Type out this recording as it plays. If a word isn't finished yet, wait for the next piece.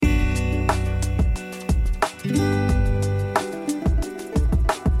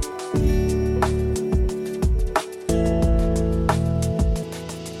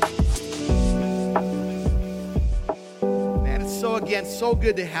so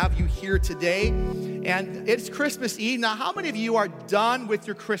good to have you here today. And it's Christmas Eve. Now, how many of you are done with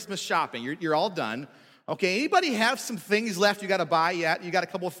your Christmas shopping? You're all done. Okay, anybody have some things left you got to buy yet? You got a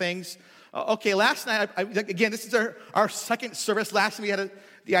couple of things? Okay, last night, again, this is our second service. Last night we had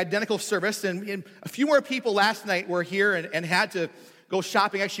the identical service, and a few more people last night were here and had to go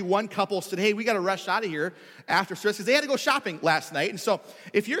shopping. Actually, one couple said, hey, we got to rush out of here after service because they had to go shopping last night. And so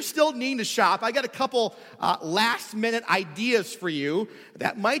if you're still needing to shop, I got a couple last-minute ideas for you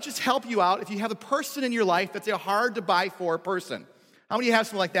that might just help you out if you have a person in your life that's a hard-to-buy-for person. How many of you have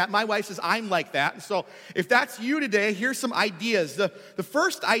something like that? My wife says I'm like that. And so if that's you today, here's some ideas. The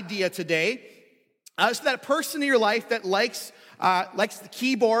first idea today is that person in your life that likes the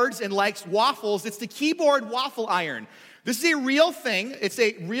keyboards and likes waffles. It's the keyboard waffle iron. This is a real thing. It's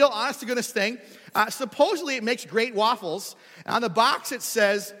a real, honest-to-goodness thing. Supposedly, it makes great waffles. On the box, it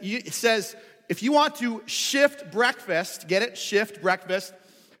says, if you want to shift breakfast, get it? Shift breakfast.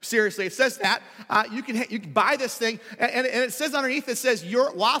 Seriously, it says that. You can buy this thing, and it says underneath, it says,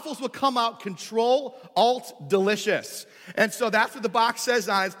 your waffles will come out Control-Alt-Delicious. And so that's what the box says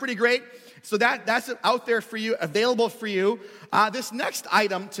on it. It's pretty great. So that's out there for you, available for you. This next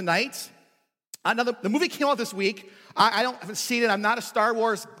item tonight, the movie came out this week. I haven't seen it. I'm not a Star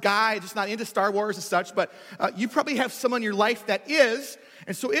Wars guy, just not into Star Wars and such, but you probably have someone in your life that is.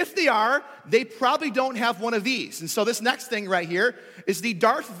 And so if they are, they probably don't have one of these. And so this next thing right here is the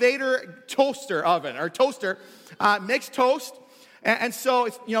Darth Vader toaster oven, or toaster. Makes toast. And so,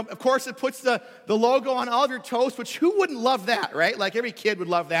 it's, of course, it puts the logo on all of your toast, which who wouldn't love that, right? Like every kid would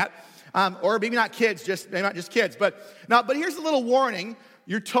love that. Or maybe not kids, maybe not just kids. But here's a little warning.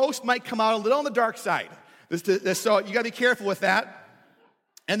 Your toast might come out a little on the dark side. So you got to be careful with that.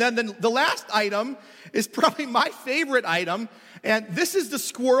 And then the last item is probably my favorite item, and this is the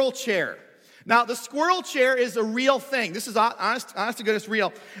squirrel chair. Now, the squirrel chair is a real thing. This is honest to goodness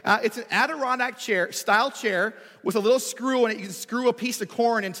real. It's an Adirondack style chair with a little screw in it. You can screw a piece of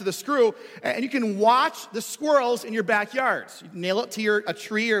corn into the screw, and you can watch the squirrels in your backyard. So you can nail it to a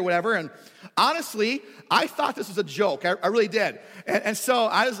tree or whatever. And honestly, I thought this was a joke. I really did. And so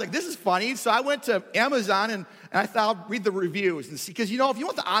I was like, this is funny. So I went to Amazon, and I thought I'll read the reviews and see. Because, if you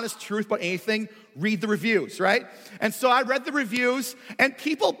want the honest truth about anything, read the reviews, right? And so I read the reviews, and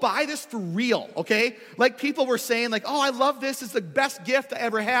people buy this for real, okay? Like people were saying, like, oh, I love this. It's the best gift I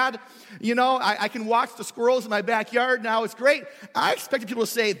ever had. I can watch the squirrels in my backyard now. It's great. I expected people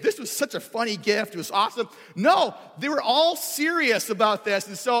to say, this was such a funny gift. It was awesome. No, they were all serious about this.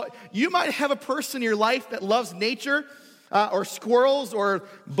 And so you might have a person in your life that loves nature, or squirrels, or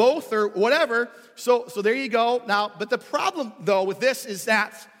both, or whatever. So there you go. Now, but the problem, though, with this is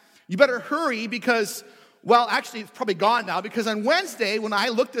that you better hurry because, well, actually, it's probably gone now because on Wednesday, when I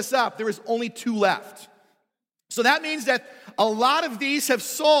looked this up, there was only 2 left. So that means that a lot of these have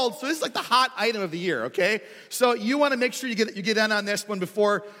sold. So this is like the hot item of the year, okay? So you want to make sure you get in on this one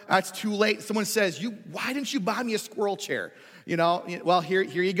before it's too late. Someone says, why didn't you buy me a squirrel chair? Well, here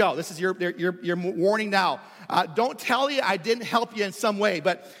you go. This is your warning now. Don't tell you I didn't help you in some way.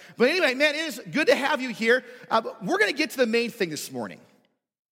 But anyway, man, it is good to have you here. We're going to get to the main thing this morning.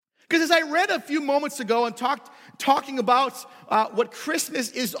 Because as I read a few moments ago and talking about what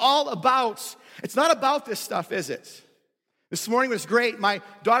Christmas is all about, it's not about this stuff, is it? This morning was great. My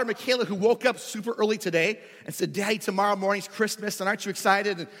daughter, Michaela, who woke up super early today and said, Daddy, tomorrow morning's Christmas, and aren't you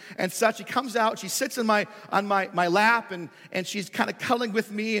excited? And such. She comes out, she sits on my lap, and she's kind of cuddling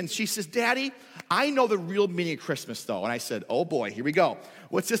with me, and she says, Daddy, I know the real meaning of Christmas, though. And I said, oh, boy, here we go.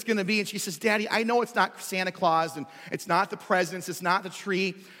 What's this going to be? And she says, Daddy, I know it's not Santa Claus, and it's not the presents, it's not the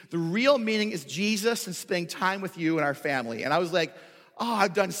tree. The real meaning is Jesus and spending time with you and our family. And I was like, oh,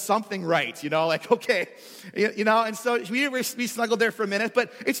 I've done something right, okay. And so we snuggled there for a minute,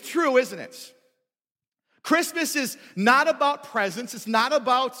 but it's true, isn't it? Christmas is not about presents. It's not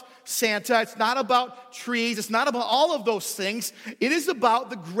about Santa. It's not about trees. It's not about all of those things. It is about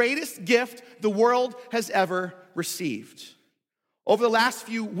the greatest gift the world has ever received. Over the last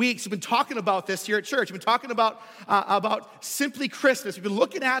few weeks, we've been talking about this here at church. We've been talking about simply Christmas. We've been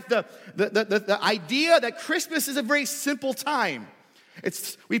looking at the idea that Christmas is a very simple time.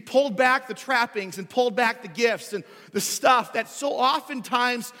 We pulled back the trappings and pulled back the gifts and the stuff that so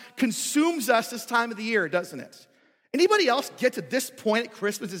oftentimes consumes us this time of the year, doesn't it? Anybody else get to this point at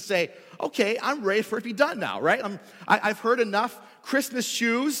Christmas and say, okay, I'm ready for it to be done now, right? I've heard enough Christmas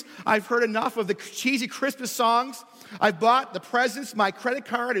shoes. I've heard enough of the cheesy Christmas songs. I've bought the presents. My credit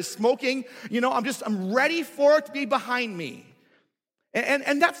card is smoking. I'm ready for it to be behind me.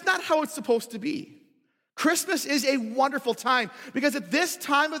 And that's not how it's supposed to be. Christmas is a wonderful time because at this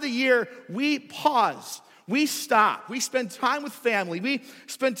time of the year, we pause. we stop. We spend time with family. We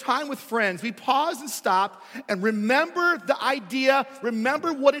spend time with friends. We pause and stop and remember the idea,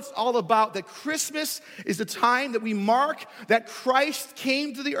 remember what it's all about, that Christmas is the time that we mark that Christ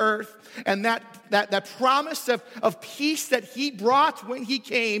came to the earth, and that promise of peace that he brought when he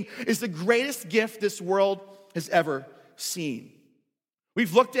came is the greatest gift this world has ever seen.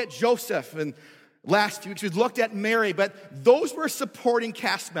 We've looked at Joseph and last week we've looked at Mary, but those were supporting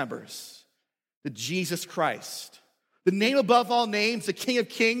cast members. The Jesus Christ, the name above all names, the King of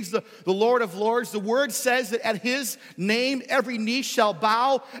Kings, the Lord of Lords. The word says that at his name every knee shall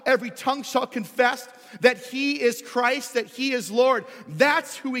bow, every tongue shall confess that he is Christ, that he is Lord.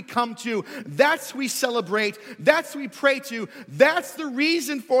 That's who we come to. That's who we celebrate. That's who we pray to. That's the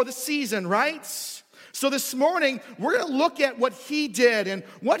reason for the season, right? So this morning, we're going to look at what he did. And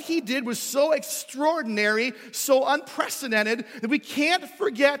what he did was so extraordinary, so unprecedented, that we can't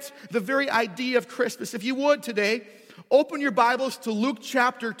forget the very idea of Christmas. If you would today, open your Bibles to Luke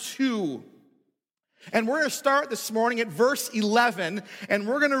chapter 2. And we're going to start this morning at verse 11. And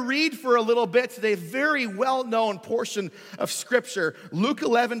we're going to read for a little bit today a very well-known portion of Scripture. Luke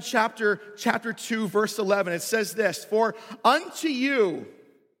 11, chapter 2, verse 11. It says this, "For unto you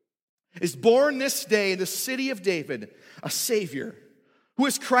is born this day in the city of David a Savior, who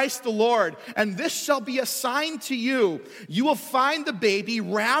is Christ the Lord. And this shall be a sign to you. You will find the baby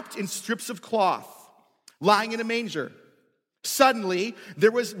wrapped in strips of cloth, lying in a manger." Suddenly,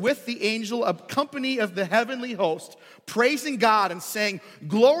 there was with the angel a company of the heavenly host, praising God and saying,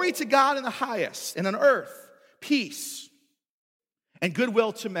 "Glory to God in the highest, and on earth, peace and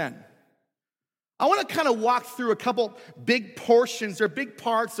goodwill to men." I want to kind of walk through a couple big portions or big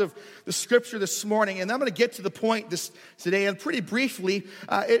parts of the Scripture this morning, and I'm going to get to the point today. And pretty briefly,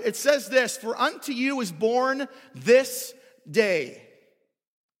 it says this, "For unto you is born this day."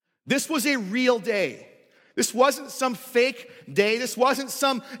 This was a real day. This wasn't some fake day. This wasn't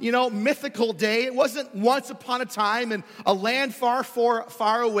some, mythical day. It wasn't once upon a time in a land far, far,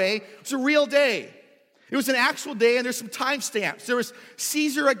 far away. It was a real day. It was an actual day, and there's some timestamps. There was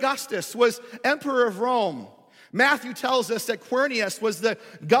Caesar Augustus was emperor of Rome. Matthew tells us that Quirinius was the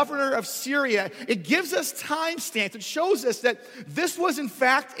governor of Syria. It gives us timestamps. It shows us that this was, in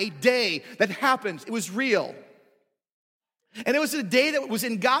fact, a day that happened. It was real. And it was a day that was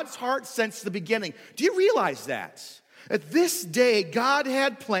in God's heart since the beginning. Do you realize that? That this day God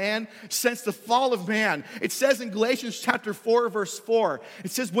had planned since the fall of man. It says in Galatians chapter 4, verse 4,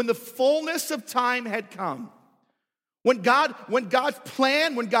 it says, "When the fullness of time had come," when God's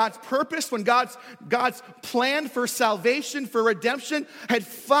plan, when God's purpose, when God's plan for salvation, for redemption had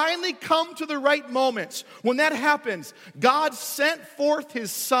finally come to the right moment. When that happens, God sent forth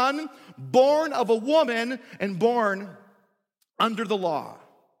his son, born of a woman and born under the law.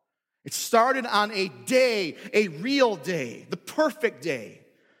 It started on a day, a real day, the perfect day,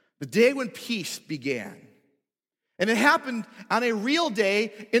 the day when peace began. And it happened on a real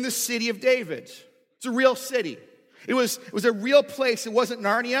day in the city of David. It's a real city. It was a real place. It wasn't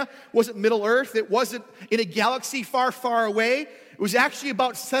Narnia. It wasn't Middle Earth. It wasn't in a galaxy far, far away. It was actually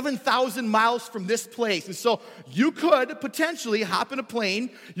about 7,000 miles from this place. And so you could potentially hop in a plane.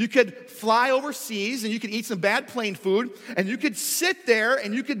 You could fly overseas, and you could eat some bad plane food, and you could sit there,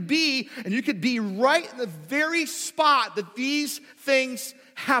 and you could be right in the very spot that these things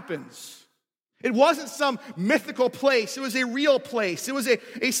happens. It wasn't some mythical place. It was a real place. It was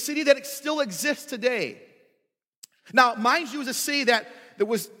a city that still exists today. Now, mind you, it was a city that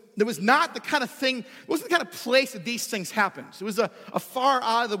was not the kind of thing, it wasn't the kind of place that these things happened. It was a far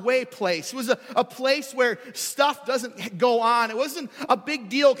out of the way place. It was a place where stuff doesn't go on. It wasn't a big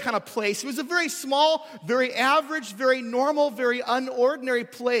deal kind of place. It was a very small, very average, very normal, very unordinary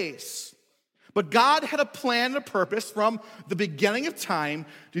place. But God had a plan and a purpose from the beginning of time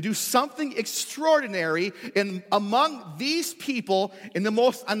to do something extraordinary among these people in the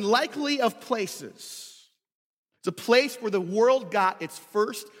most unlikely of places. It's a place where the world got its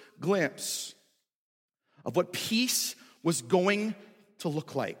first glimpse of what peace was going to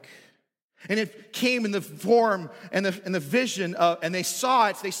look like. And it came in the form and the vision of, and they saw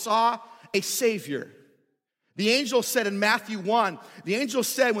it, they saw a Savior. The angel said in Matthew 1, the angel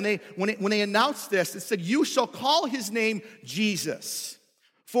said when they announced this, it said, "You shall call his name Jesus,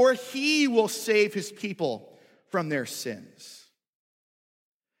 for he will save his people from their sins."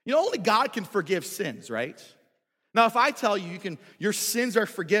 Only God can forgive sins, right? Now, if I tell you your sins are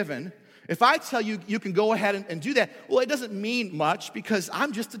forgiven, If I tell you you can go ahead and do that, well, it doesn't mean much because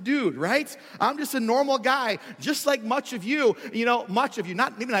I'm just a dude, right? I'm just a normal guy, just like much of you, not maybe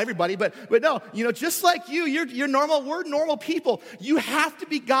not everybody, but no, just like you're normal. We're normal people. You have to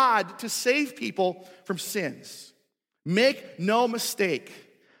be God to save people from sins. Make no mistake.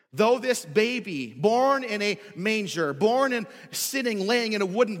 Though this baby, born in a manger, laying in a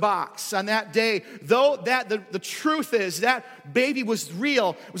wooden box on that day, though that the truth is that baby was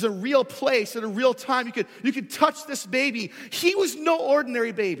real, it was a real place at a real time. You could touch this baby. He was no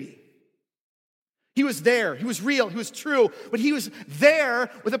ordinary baby. He was there. He was real. He was true. But he was there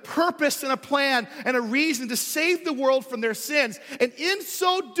with a purpose and a plan and a reason to save the world from their sins. And in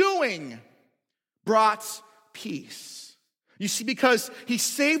so doing, brought peace. You see, because he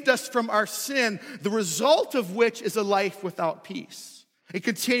saved us from our sin, the result of which is a life without peace. It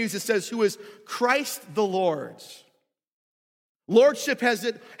continues, it says, who is Christ the Lord. Lordship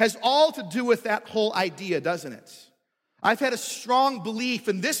has all to do with that whole idea, doesn't it? I've had a strong belief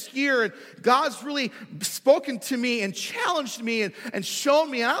in this year, and God's really spoken to me and challenged me and shown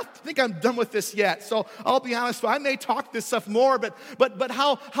me, and I don't think I'm done with this yet, so I'll be honest, I may talk this stuff more, but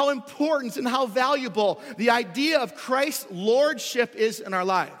how important and how valuable the idea of Christ's lordship is in our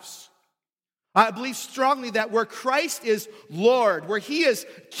lives. I believe strongly that where Christ is Lord, where he is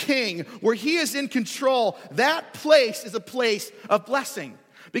King, where he is in control, that place is a place of blessing.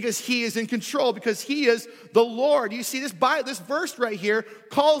 Because he is in control, because he is the Lord. You see, this verse right here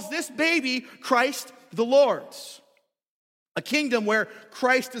calls this baby Christ the Lord. A kingdom where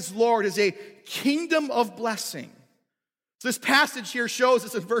Christ is Lord is a kingdom of blessing. So this passage here shows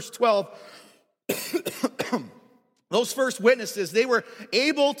us in verse 12, those first witnesses, they were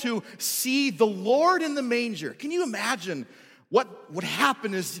able to see the Lord in the manger. Can you imagine what would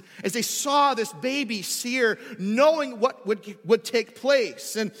happen as they saw this baby seer, knowing what would take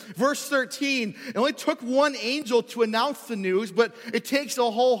place? And verse 13, it only took one angel to announce the news, but it takes a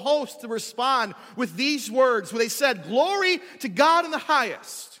whole host to respond with these words, where they said, glory to God in the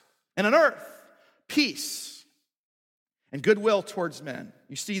highest, and on earth, peace and goodwill towards men.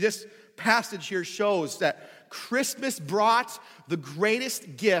 You see, this passage here shows that Christmas brought the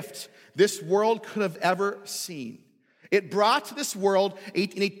greatest gift this world could have ever seen. It brought to this world,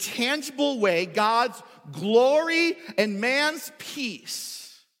 in a tangible way, God's glory and man's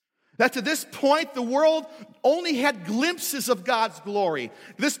peace. That to this point, the world only had glimpses of God's glory.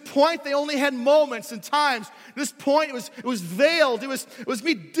 At this point, they only had moments and times. At this point, it was veiled. It was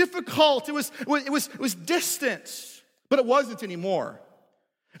made difficult. It was distant. But it wasn't anymore.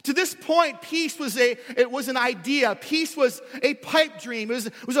 To this point, peace was an idea. Peace was a pipe dream.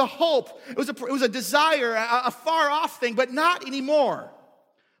 It was a hope. It was a desire, a far off thing, but not anymore.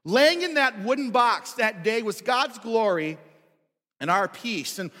 Laying in that wooden box that day was God's glory and our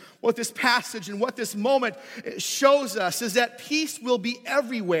peace. And what this passage and what this moment shows us is that peace will be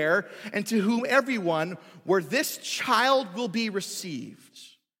everywhere, and to whom everyone, where this child will be received.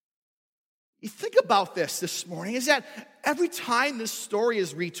 You think about this morning, is that every time this story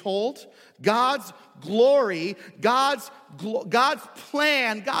is retold, God's glory, God's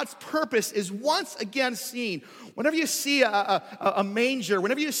plan, God's purpose is once again seen. Whenever you see a manger,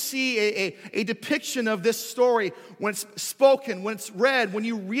 whenever you see a depiction of this story, when it's spoken, when it's read, when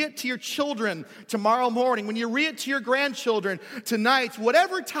you read it to your children tomorrow morning, when you read it to your grandchildren tonight,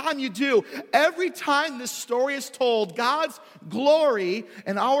 whatever time you do, every time this story is told, God's glory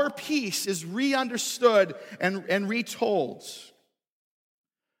and our peace is re-understood and retold.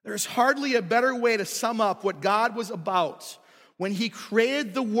 There's hardly a better way to sum up what God was about when he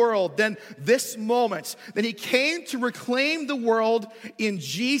created the world than this moment, that he came to reclaim the world in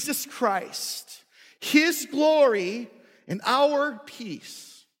Jesus Christ, his glory and our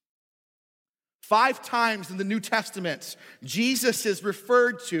peace. 5 times in the New Testament, Jesus is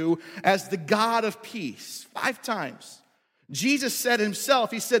referred to as the God of peace. 5 times. Jesus said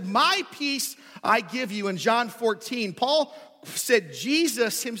himself, he said, my peace I give you in John 14. Paul said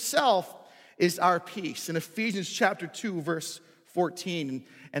Jesus himself is our peace in Ephesians chapter 2, verse 14.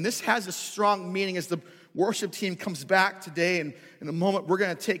 And this has a strong meaning as the worship team comes back today. And in a moment, we're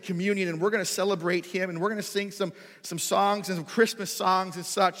going to take communion and we're going to celebrate him. And we're going to sing some songs and some Christmas songs and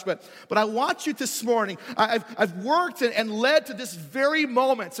such. But I want you this morning, I've worked and led to this very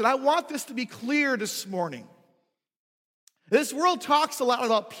moment. And I want this to be clear this morning. This world talks a lot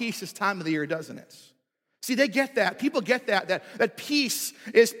about peace this time of the year, doesn't it? See, they get that. People get that peace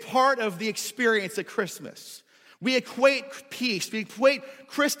is part of the experience at Christmas. We equate peace, we equate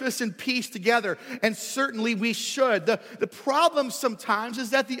Christmas and peace together, and certainly we should. The problem sometimes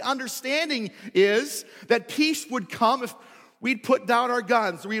is that the understanding is that peace would come if we'd put down our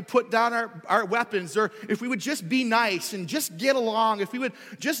guns, or we'd put down our weapons, or if we would just be nice and just get along, if we would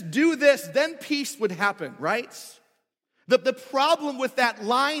just do this, then peace would happen, right? The problem with that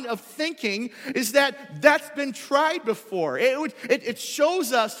line of thinking is that that's been tried before. It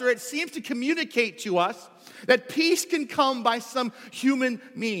shows us, or it seems to communicate to us, that peace can come by some human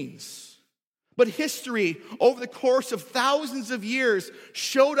means. But history, over the course of thousands of years,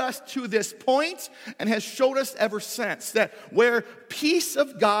 showed us to this point and has showed us ever since that where peace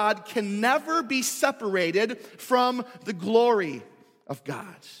of God can never be separated from the glory of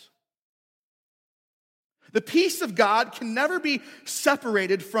God. The peace of God can never be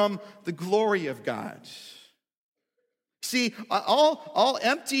separated from the glory of God. See, all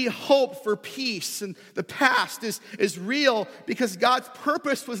empty hope for peace in the past is real because God's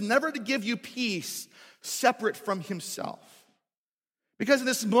purpose was never to give you peace separate from himself. Because in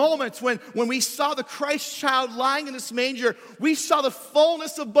this moment when we saw the Christ child lying in this manger, we saw the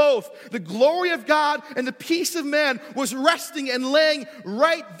fullness of both. The glory of God and the peace of man was resting and laying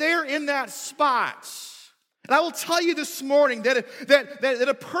right there in that spot. And I will tell you this morning that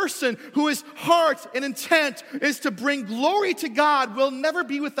a person whose heart and intent is to bring glory to God will never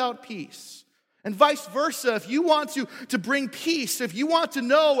be without peace. And vice versa, if you want to bring peace, if you want to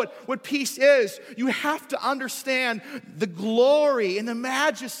know what peace is, you have to understand the glory and the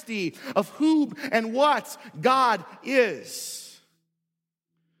majesty of who and what God is.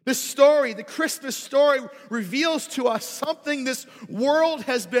 This story, the Christmas story, reveals to us something this world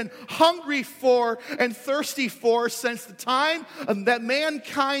has been hungry for and thirsty for since the time that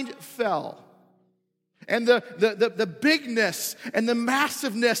mankind fell. And the bigness and the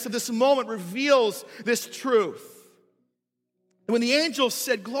massiveness of this moment reveals this truth. And when the angels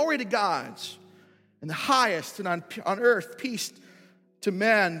said, "Glory to God in the highest, and on earth peace to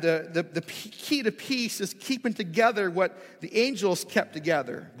men," the key to peace is keeping together what the angels kept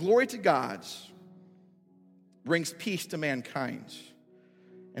together. Glory to God brings peace to mankind,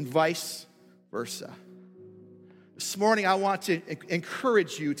 and vice versa. This morning, I want to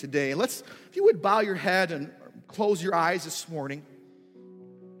encourage you today. If you would bow your head and close your eyes this morning.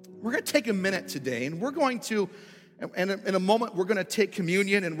 We're going to take a minute today, and we're going to, in a moment, we're going to take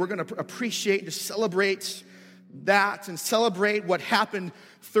communion, and we're going to appreciate and celebrate that and celebrate what happened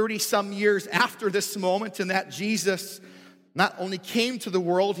 30-some years after this moment, and that Jesus not only came to the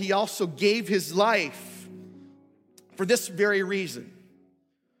world, he also gave his life for this very reason.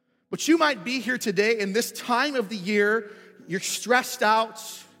 But you might be here today in this time of the year, you're stressed out,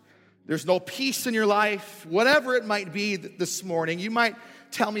 there's no peace in your life, whatever it might be this morning. You might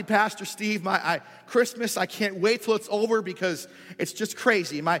tell me, "Pastor Steve, Christmas, I can't wait till it's over because it's just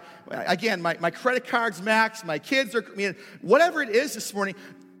crazy. My credit card's maxed, my kids are," whatever it is this morning,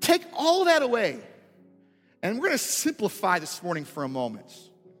 take all that away. And we're going to simplify this morning for a moment.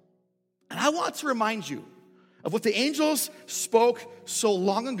 And I want to remind you of what the angels spoke so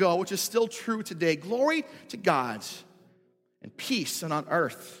long ago, which is still true today. Glory to God and peace and on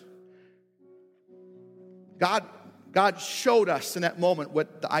earth. God showed us in that moment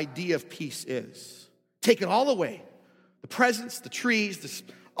what the idea of peace is. Take it all away. The presents, the trees,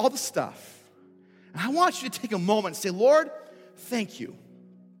 all the stuff. And I want you to take a moment and say, "Lord, thank you."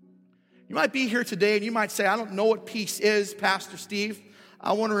 You might be here today and you might say, "I don't know what peace is, Pastor Steve."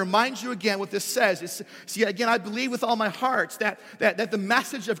 I want to remind you again what this says. I believe with all my heart that the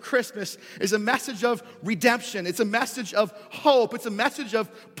message of Christmas is a message of redemption. It's a message of hope. It's a message of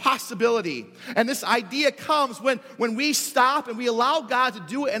possibility. And this idea comes when we stop and we allow God to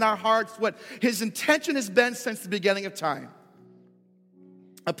do it in our hearts what his intention has been since the beginning of time.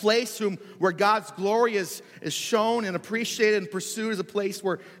 A place where God's glory is shown and appreciated and pursued, is a place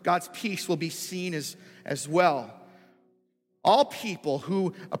where God's peace will be seen as well. All people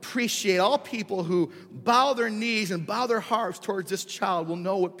who appreciate, all people who bow their knees and bow their hearts towards this child will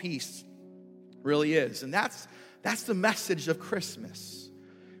know what peace really is. And that's the message of Christmas.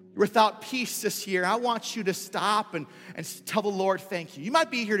 Without peace this year, I want you to stop and tell the Lord thank you. You might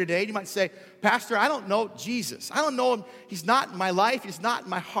be here today and you might say, "Pastor, I don't know Jesus. I don't know him. He's not in my life. He's not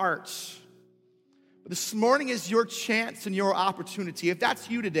in my heart." But this morning is your chance and your opportunity. If that's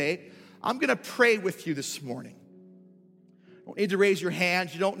you today, I'm going to pray with you this morning. You don't need to raise your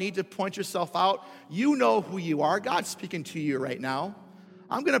hands. You don't need to point yourself out. You know who you are. God's speaking to you right now.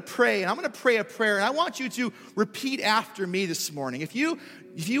 I'm going to pray, and I'm going to pray a prayer, and I want you to repeat after me this morning. If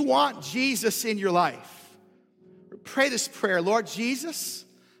you want Jesus in your life, pray this prayer. "Lord Jesus,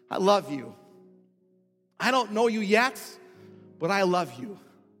 I love you. I don't know you yet, but I love you.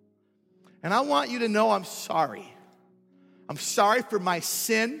 And I want you to know I'm sorry. I'm sorry for my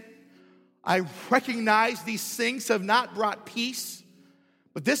sin. I recognize these things have not brought peace,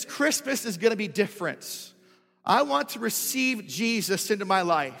 but this Christmas is going to be different. I want to receive Jesus into my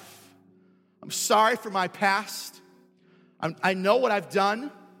life. I'm sorry for my past. I know what I've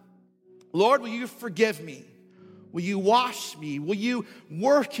done. Lord, will you forgive me? Will you wash me? Will you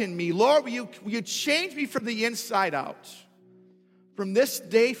work in me? Lord, will you change me from the inside out? From this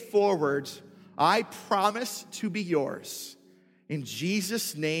day forward, I promise to be yours. In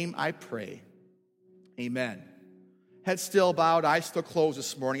Jesus' name I pray. Amen. Head still bowed, eyes still closed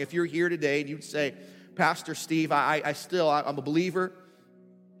this morning. If you're here today and you'd say, Pastor Steve, I'm a believer,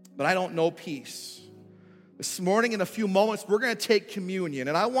 but I don't know peace. This morning, in a few moments, we're going to take communion.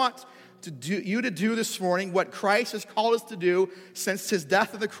 And I want you to do this morning what Christ has called us to do since his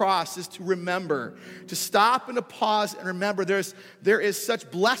death on the cross, is to remember, to stop and to pause and remember there is such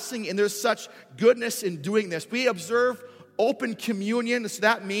blessing and there's such goodness in doing this. We observe open communion, so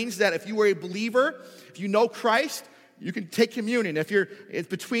that means that if you are a believer, if you know Christ, you can take communion. It's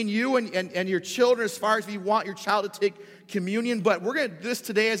between you and your children as far as if you want your child to take communion. But we're going to do this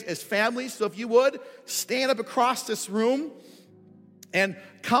today as families. So if you would, stand up across this room and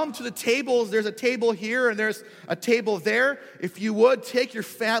come to the tables. There's a table here and there's a table there. If you would, take your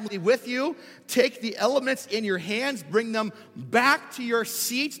family with you. Take the elements in your hands. Bring them back to your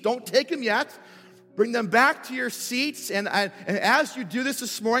seats. Don't take them yet. Bring them back to your seats. And as you do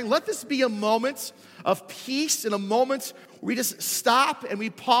this morning, let this be a moment of peace and a moment where we just stop and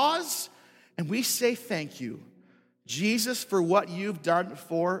we pause and we say thank you, Jesus, for what you've done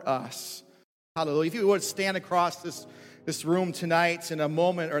for us. Hallelujah. If you would stand across this room tonight in a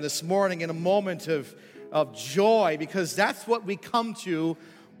moment, or this morning in a moment of joy, because that's what we come to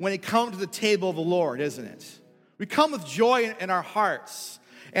when we come to the table of the Lord, isn't it? We come with joy in our hearts.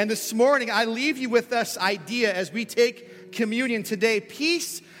 And this morning, I leave you with this idea as we take communion today.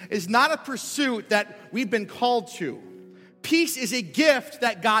 Peace is not a pursuit that we've been called to. Peace is a gift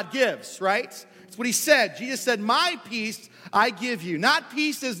that God gives, right? That's what he said. Jesus said, my peace I give you. Not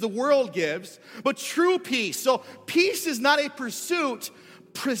peace as the world gives, but true peace. So peace is not a pursuit.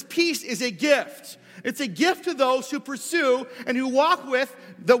 Peace is a gift. It's a gift to those who pursue and who walk with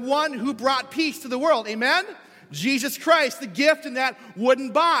the one who brought peace to the world. Amen? Jesus Christ, the gift in that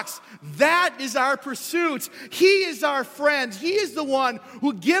wooden box. That is our pursuit. He is our friend. He is the one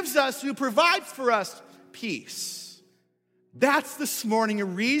who gives us, who provides for us peace. That's this morning a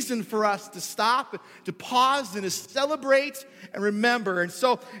reason for us to stop, to pause, and to celebrate and remember. And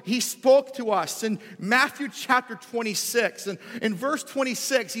so he spoke to us in Matthew chapter 26. And in verse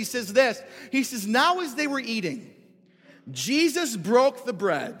 26, he says this. He says, now as they were eating, Jesus broke the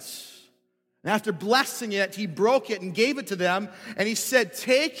bread. And after blessing it, he broke it and gave it to them. And he said,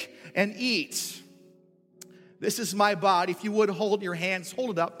 take and eat. This is my body. If you would hold your hands,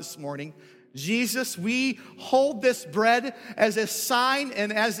 hold it up this morning. Jesus, we hold this bread as a sign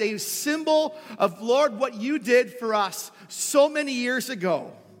and as a symbol of, Lord, what you did for us so many years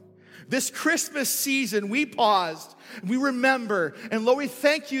ago. This Christmas season, we paused, we remember, and Lord, we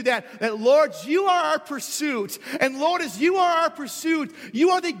thank you that Lord, you are our pursuit. And Lord, as you are our pursuit, you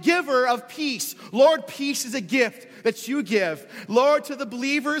are the giver of peace. Lord, peace is a gift that you give. Lord, to the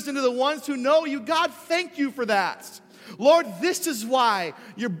believers and to the ones who know you, God, thank you for that. Lord, this is why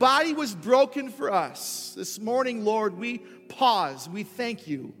your body was broken for us. This morning, Lord, we pause, we thank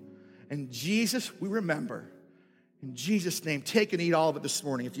you. And Jesus, we remember. In Jesus' name, take and eat all of it this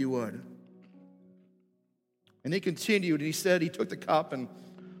morning, if you would. And he continued, and he said, he took the cup, and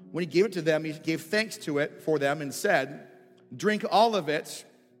when he gave it to them, he gave thanks to it for them and said, drink all of it,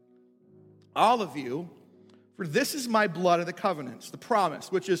 all of you, for this is my blood of the covenant, the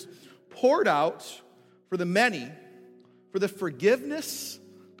promise, which is poured out for the many for the forgiveness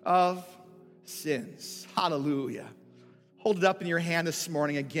of sins. Hallelujah. Hold it up in your hand this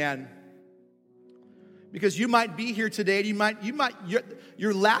morning again. Because you might be here today,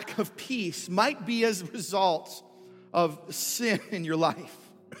 your lack of peace might be as a result of sin in your life.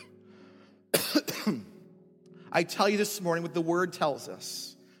 I tell you this morning what the Word tells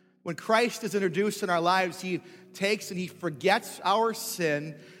us. When Christ is introduced in our lives, he takes and he forgets our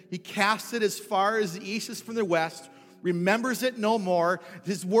sin. He casts it as far as the east is from the west, remembers it no more.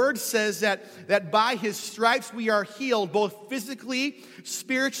 His word says that by his stripes we are healed, both physically,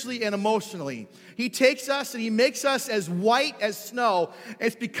 spiritually, and emotionally. He takes us and he makes us as white as snow.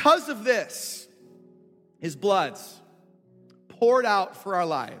 It's because of this, his blood's poured out for our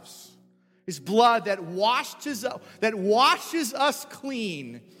lives. His blood that washes us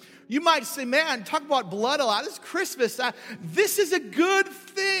clean. You might say, man, talk about blood a lot. This is Christmas. This is a good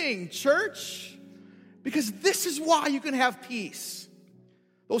thing, church. Because this is why you can have peace.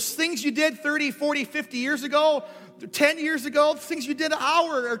 Those things you did 30, 40, 50 years ago, 10 years ago, things you did an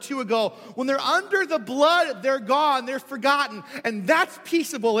hour or two ago, when they're under the blood, they're gone, they're forgotten. And that's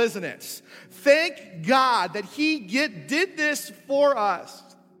peaceable, isn't it? Thank God that He did this for us.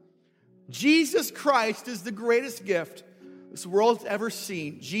 Jesus Christ is the greatest gift this world's ever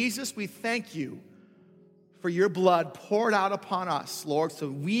seen. Jesus, we thank you for your blood poured out upon us, Lord, so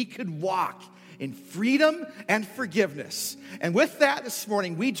we could walk in freedom and forgiveness. And with that this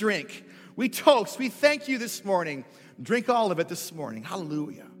morning, we drink, we toast, we thank you this morning. Drink all of it this morning.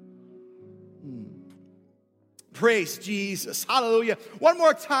 Hallelujah. Praise Jesus. Hallelujah. One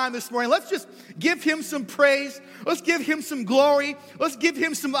more time this morning. Let's just give Him some praise. Let's give Him some glory. Let's give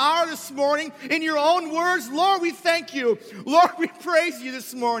Him some honor this morning. In your own words, Lord, we thank you. Lord, we praise you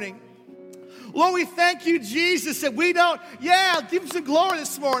this morning. Lord, we thank you, Jesus, that we don't, give Him some glory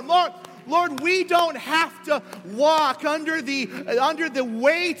this morning. Lord, we don't have to walk under the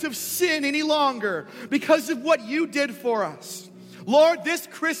weight of sin any longer because of what you did for us. Lord, this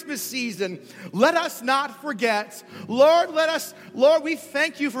Christmas season, let us not forget. Lord, we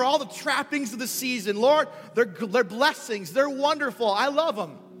thank you for all the trappings of the season. Lord, they're blessings. They're wonderful. I love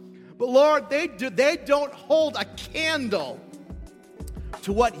them. But Lord, they don't hold a candle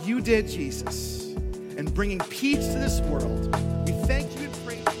to what you did, Jesus, and bringing peace to this world.